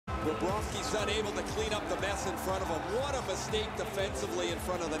Bobrovsky's unable to clean up the mess in front of him. What a mistake defensively in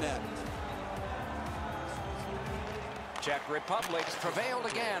front of the net. Czech Republic's prevailed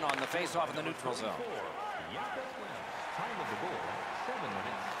again on the face-off in the neutral zone.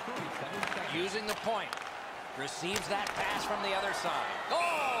 Using the point. Receives that pass from the other side.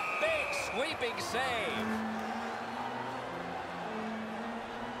 Oh, big sweeping save.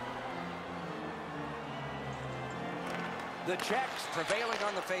 The Czechs prevailing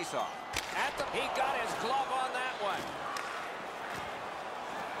on the face-off. He got his glove on that one.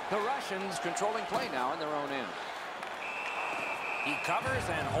 The Russians controlling play now in their own end. He covers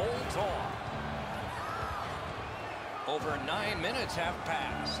and holds on. Over 9 minutes have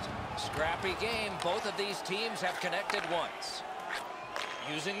passed. Scrappy game. Both of these teams have connected once.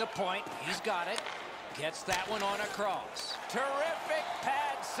 Using the point. He's got it. Gets that one on across. Terrific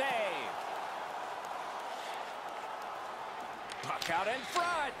pad save. Puck out in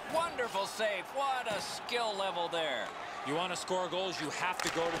front. Wonderful save. What a skill level there. You want to score goals, you have to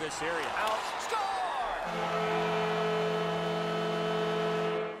go to this area. Out. Score!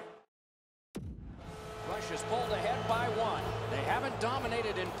 Is pulled ahead by 1. They haven't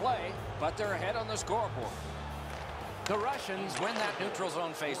dominated in play, but they're ahead on the scoreboard. The Russians win that neutral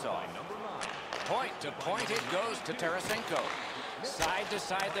zone faceoff. Point to point it goes to Tarasenko. Side to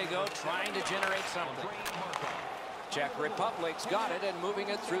side they go, trying to generate something. Czech Republic's got it and moving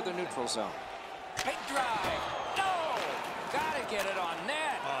it through the neutral zone. Big drive. No! Gotta get it on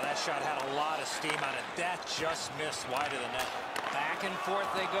net. Oh, that shot had a lot of steam on it. That just missed wide of the net. Back and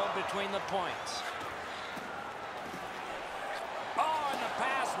forth they go between the points. Oh, and the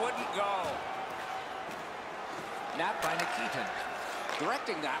pass wouldn't go. Napped by Nikitin.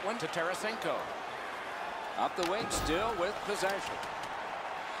 Directing that one to Tarasenko. Up the wing still with possession.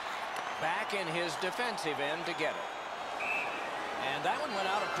 Back in his defensive end to get it. And that one went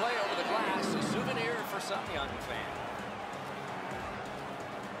out of play over the glass. A souvenir for some young fan.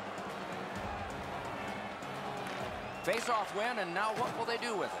 Face-off win, and now what will they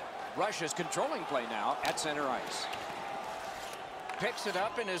do with it? Russia's controlling play now at center ice. Picks it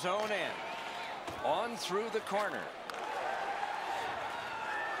up in his own end. On through the corner.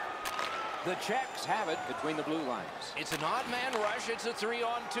 The Czechs have it between the blue lines. It's an odd man rush. It's a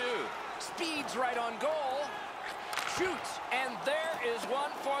 3-on-2. Speeds right on goal. Shoots. And there is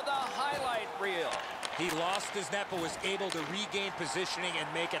one for the highlight reel. He lost his net but was able to regain positioning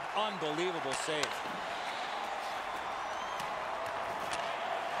and make an unbelievable save.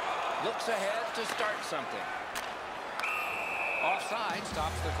 Looks ahead to start something. Offside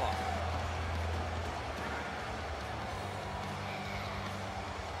stops the clock.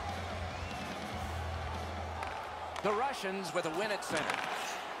 The Russians with a win at center.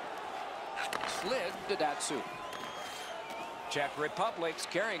 Slid to Datsu. Czech Republic's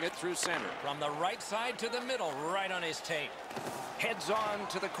carrying it through center. From the right side to the middle, right on his tape. Heads on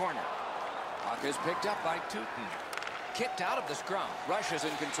to the corner. Puck is picked up by Teuton. Kicked out of the scrum. Russia's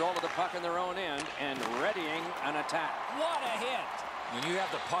in control of the puck in their own end and readying an attack. What a hit! When you have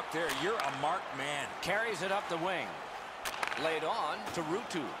the puck there, you're a marked man. Carries it up the wing. Laid on to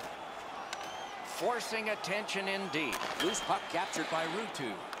Rutta. Forcing attention indeed. Loose puck captured by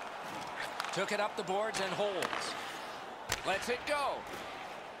Rutta. Took it up the boards and holds. Lets it go.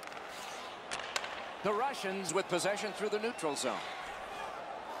 The Russians with possession through the neutral zone.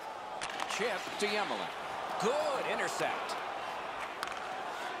 Chip to Yemelin. Good intercept.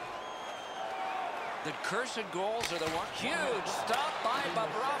 The cursed goals are the one. Huge stop by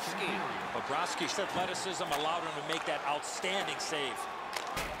Bobrovsky. Bobrovsky's athleticism allowed him to make that outstanding save.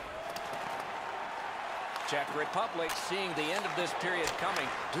 Czech Republic seeing the end of this period coming.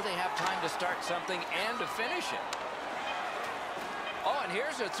 Do they have time to start something and to finish it? Oh, and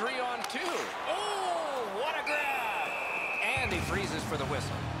here's a 3-on-2. Oh, what a grab. And he freezes for the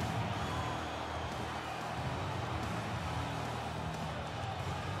whistle.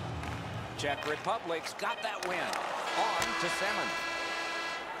 Czech Republic's got that win. On to Semin.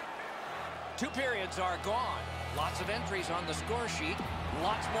 2 periods are gone. Lots of entries on the score sheet.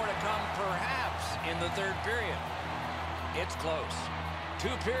 Lots more to come, perhaps, in the 3rd period. It's close. 2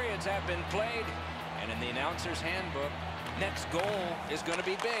 periods have been played, and in the announcer's handbook, next goal is going to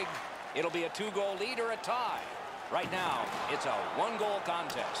be big. It'll be a 2-goal lead or a tie. Right now, it's a 1-goal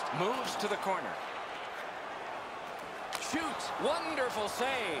contest. Moves to the corner. Shoots. Wonderful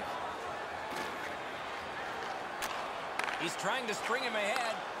save. He's trying to string him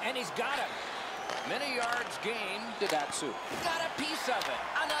ahead, and he's got him. Many yards gained to Datsu. Got a piece of it.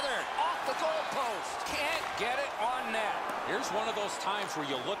 Another off the goal post. Can't get it on net. Here's one of those times where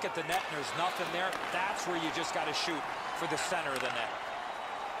you look at the net and there's nothing there. That's where you just got to shoot for the center of the net.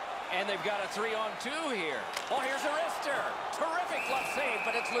 And they've got a 3-on-2 here. Oh, here's a wrister. Terrific glove save,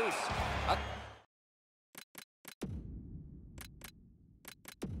 but it's loose.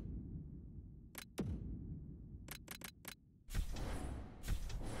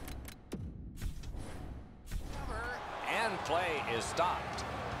 And play is stopped.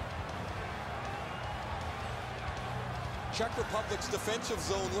 Czech Republic's defensive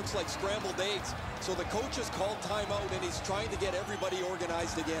zone looks like scrambled eggs, so the coach has called timeout and he's trying to get everybody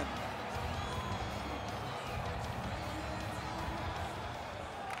organized again.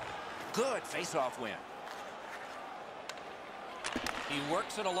 Good face-off win. He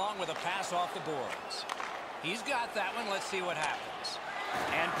works it along with a pass off the boards. He's got that one. Let's see what happens.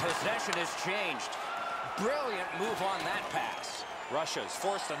 And possession has changed. Brilliant move on that pass. Russia's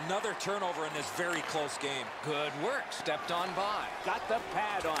forced another turnover in this very close game. Good work. Stepped on by. Got the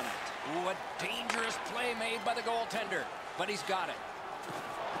pad on it. Ooh, a dangerous play made by the goaltender. But he's got it.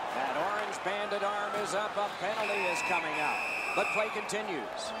 That orange banded arm is up. A penalty is coming out. But play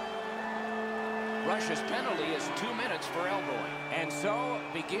continues. Russia's penalty is 2 minutes for elbowing. And so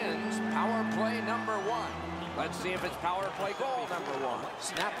begins power play number 1. Let's see if it's power play goal number 1.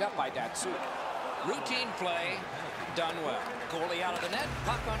 Snapped up by Datsuk. Routine play, done well. Goalie out of the net,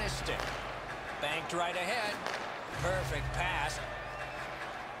 puck on his stick. Banked right ahead. Perfect pass.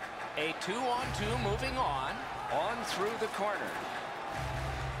 A 2-on-2 moving on through the corner.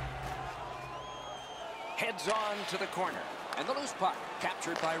 Heads on to the corner. And the loose puck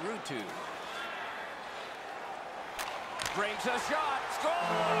captured by Rutta. Brings a shot, score!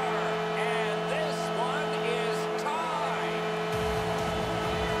 And this one is tied.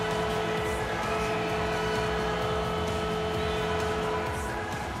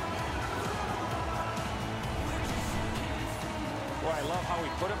 Boy, I love how he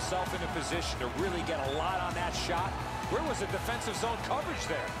put himself in a position to really get a lot on that shot. Where was the defensive zone coverage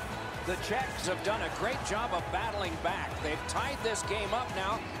there? The Czechs have done a great job of battling back. They've tied this game up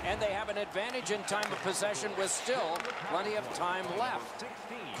now, and they have an advantage in time of possession with still plenty of time left.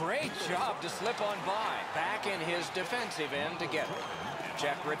 Great job to slip on by. Back in his defensive end to get it.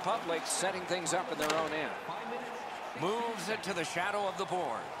 Czech Republic setting things up in their own end. Moves it to the shadow of the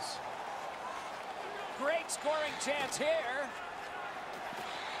boards. Great scoring chance here.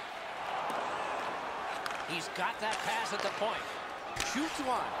 He's got that pass at the point. Shoots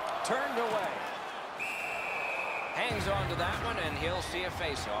one. Turned away. Hangs on to that one, and he'll see a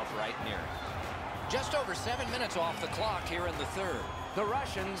face-off right near him. Just over 7 minutes off the clock here in the third. The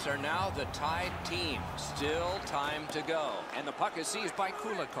Russians are now the tied team. Still time to go. And the puck is seized by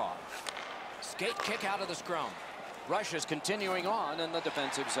Kulikov. Skate kick out of the scrum. Russia's continuing on in the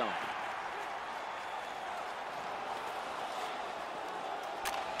defensive zone.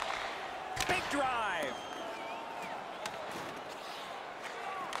 Big drive.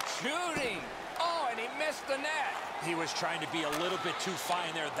 Shooting. Oh, and he missed the net. He was trying to be a little bit too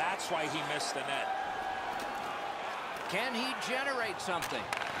fine there. That's why he missed the net. Can he generate something?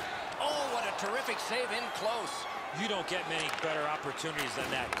 Oh, what a terrific save in close. You don't get many better opportunities than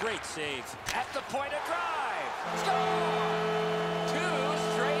that. Great save. At the point of drive. Score! 2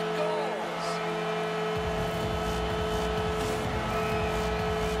 straight goals.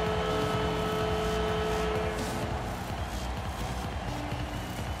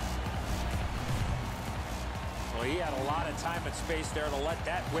 Well, he had a lot of time and space there to let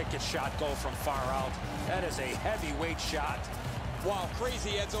that wicked shot go from far out. That is a heavyweight shot. Wow,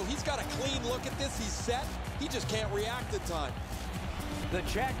 crazy, Enzo. He's got a clean look at this. He's set. He just can't react in time. The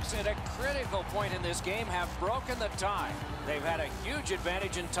Czechs at a critical point in this game have broken the tie. They've had a huge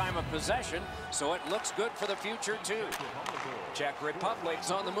advantage in time of possession, so it looks good for the future, too. Czech Republic's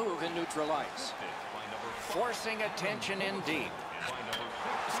on the move in neutral ice. Forcing attention in deep.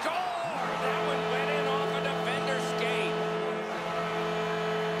 Score! That one went in off a defender's skate.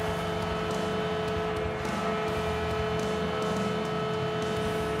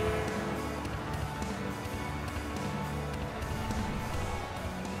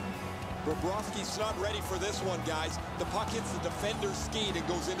 Bobrovsky's not ready for this one, guys. The puck hits the defender's skate and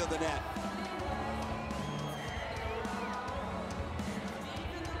goes into the net.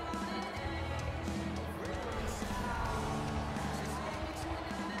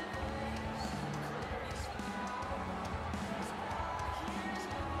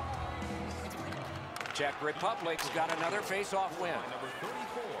 Czech Republic's got another face-off win.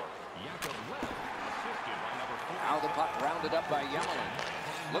 Now the puck rounded up by Yemelin.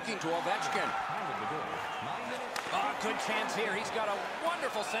 Looking to Ovechkin. Oh, good chance here. He's got a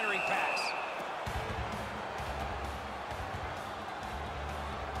wonderful centering pass.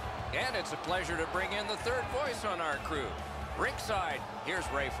 And it's a pleasure to bring in the third voice on our crew. Ringside, here's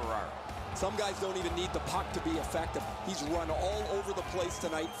Ray Ferraro. Some guys don't even need the puck to be effective. He's run all over the place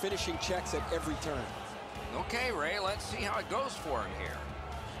tonight, finishing checks at every turn. Okay, Ray, let's see how it goes for him here.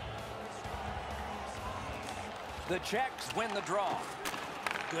 The Czechs win the draw.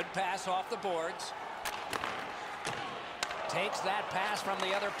 Good pass off the boards. Takes that pass from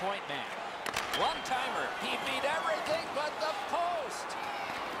the other point man. One-timer. He beat everything but the post.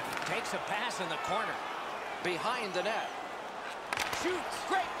 Takes a pass in the corner. Behind the net. Shoots.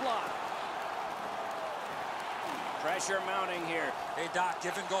 Great block. Pressure mounting here. Hey, Doc,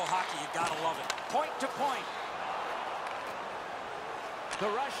 give and go hockey. You gotta love it. Point to point. The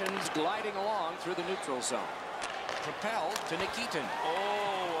Russians gliding along through the neutral zone. Propelled to Nikitin.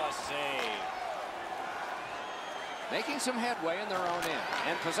 Oh, a save. Making some headway in their own end.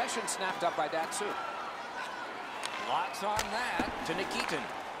 And possession snapped up by Datsyuk. Lots on that to Nikitin.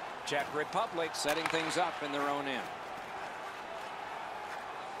 Czech Republic setting things up in their own end.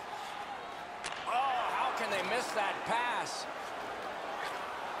 Oh, how can they miss that pass?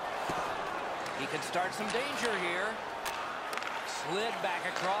 He can start some danger here. Slid back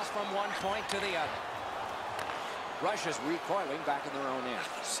across from one point to the other. Russia's recoiling back in their own end.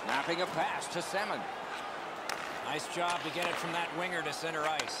 Snapping a pass to Semin. Nice job to get it from that winger to center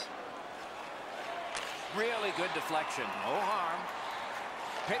ice. Really good deflection. No harm.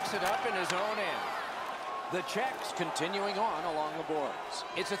 Picks it up in his own end. The Czechs continuing on along the boards.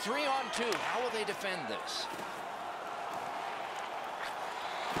 It's a 3-on-2. How will they defend this?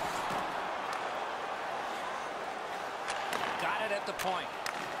 Got it at the point.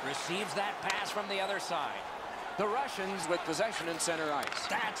 Receives that pass from the other side. The Russians with possession in center ice.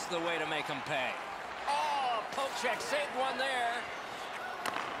 That's the way to make them pay. Oh, poke check saved one there.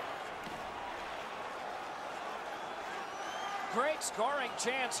 Great scoring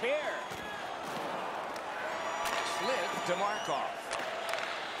chance here. Slid to Markov.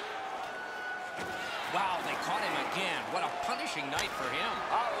 Wow, they caught him again. What a punishing night for him.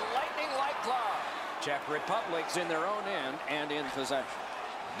 A lightning-like glove. Czech Republic's in their own end and in possession.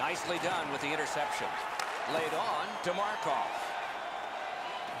 Nicely done with the interception. Laid on to Markov.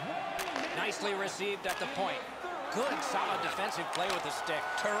 Nicely received at the point. Good, solid defensive play with the stick.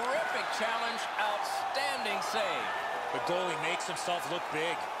 Terrific challenge. Outstanding save. The goalie makes himself look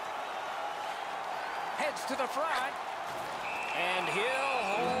big. Heads to the front. And he'll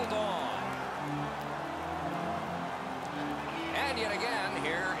hold on. And yet again,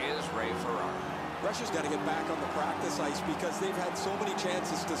 here is Ray Ferraro. Russia's got to get back on the practice ice because they've had so many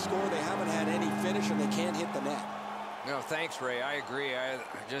chances to score. They haven't had any finish, and they can't hit the net. No, thanks, Ray. I agree.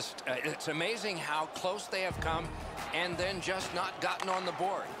 It's amazing how close they have come and then just not gotten on the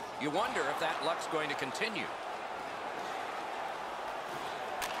board. You wonder if that luck's going to continue.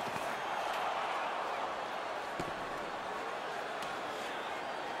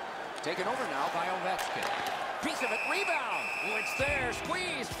 Taken over now by Ovechkin. Piece of it, rebound. Oh, it's there,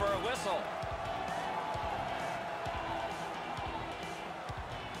 squeezed for a whistle.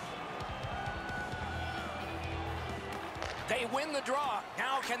 They win the draw.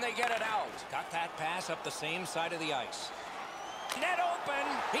 Now can they get it out? Got that pass up the same side of the ice. Net open.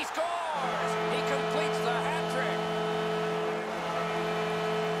 He scores. He completes the hat trick.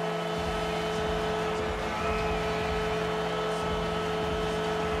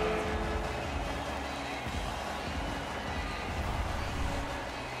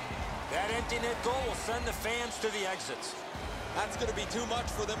 That empty net goal will send the fans to the exits. That's going to be too much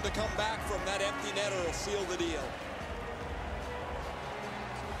for them to come back from that empty net, or it'll seal the deal.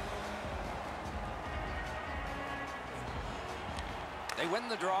 They win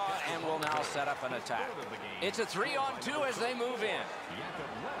the draw and will now set up an attack. It's a 3-on-2 as they move in.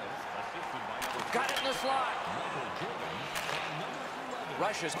 Got it in the slot.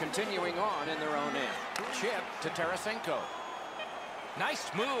 Russia's continuing on in their own end. Chip to Tarasenko. Nice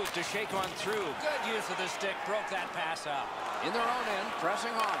move to shake on through. Good use of the stick. Broke that pass up. In their own end,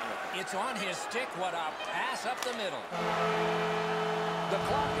 pressing on. It's on his stick. What a pass up the middle. The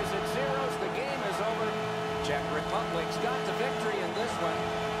clock is at zeros. The game is over. Czech Republic's got the victory in this one.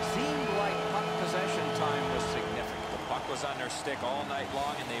 Seemed like puck possession time was significant. The puck was on their stick all night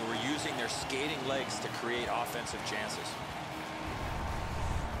long, and they were using their skating legs to create offensive chances.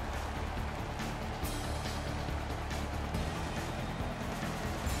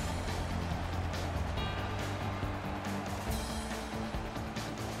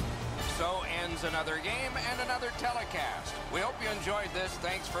 So ends another game and another telecast. We hope you enjoyed this.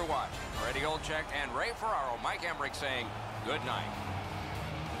 Thanks for watching. Ready, Old Czech and Ray Ferraro, Mike Emmerich saying good night.